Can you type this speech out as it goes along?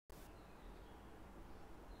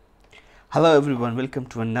Hello everyone, welcome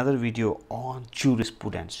to another video on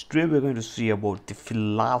jurisprudence. Today we are going to see about the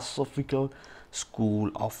philosophical school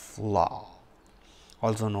of law,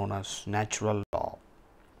 also known as natural law.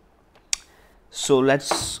 So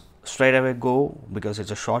let's straight away go, because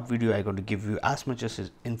it's a short video. I'm going to give you as much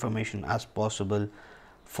information as possible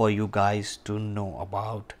for you guys to know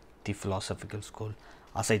about the philosophical school.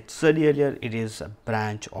 As I said earlier, it is a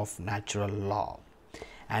branch of natural law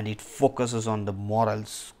and it focuses on the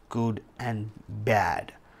morals, good and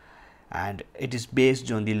bad, and it is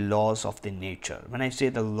based on the laws of the nature. When I say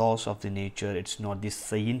the laws of the nature, it's not the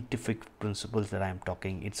scientific principles that I am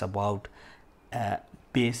talking. It's about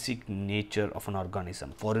basic nature of an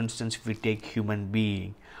organism. For instance, if we take human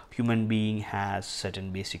being has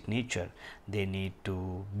certain basic nature. They need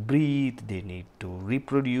to breathe, they need to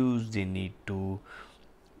reproduce, they need to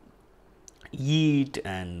eat,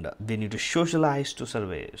 and they need to socialize to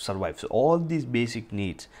survive. So all these basic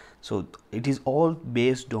needs, so it is all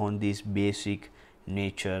based on this basic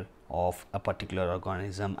nature of a particular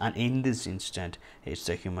organism, and in this instant it's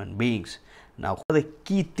the human beings. Now, who are the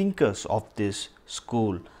key thinkers of this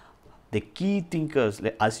school? The key thinkers,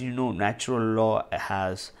 as you know, natural law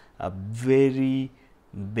has a very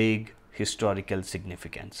big historical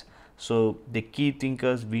significance. So the key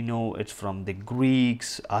thinkers, we know it's from the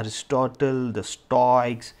Greeks, Aristotle, the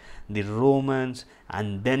Stoics, the Romans,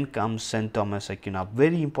 and then comes St. Thomas Aquino, a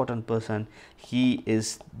very important person. He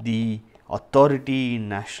is the authority in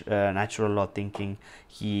natural law thinking.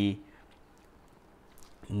 He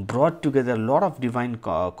brought together a lot of divine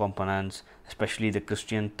components, especially the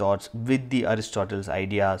Christian thoughts with the Aristotle's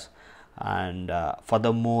ideas. And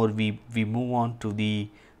furthermore, we move on to the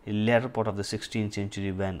later part of the 16th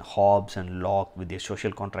century, when Hobbes and Locke with their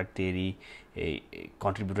social contract theory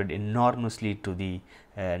contributed enormously to the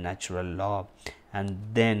natural law. And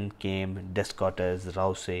then came Descartes,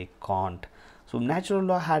 Rousseau, Kant. So natural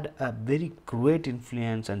law had a very great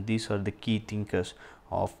influence, and these are the key thinkers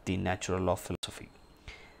of the natural law philosophy.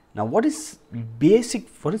 Now, what is the basic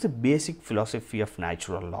philosophy of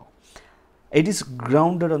natural law? It is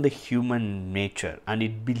grounded on the human nature, and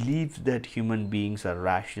it believes that human beings are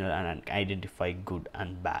rational and identify good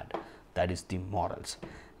and bad. That is the morals.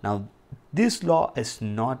 Now, this law is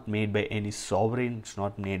not made by any sovereign. It's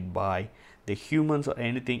not made by the humans or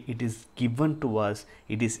anything. It is given to us.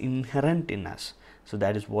 It is inherent in us. So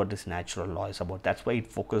that is what this natural law is about. That's why it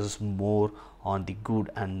focuses more on the good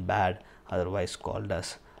and bad, otherwise called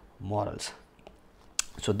as morals.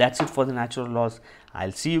 So that's it for the natural laws.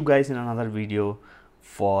 I'll see you guys in another video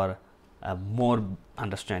for a more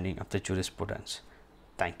understanding of the jurisprudence.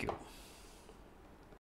 Thank you.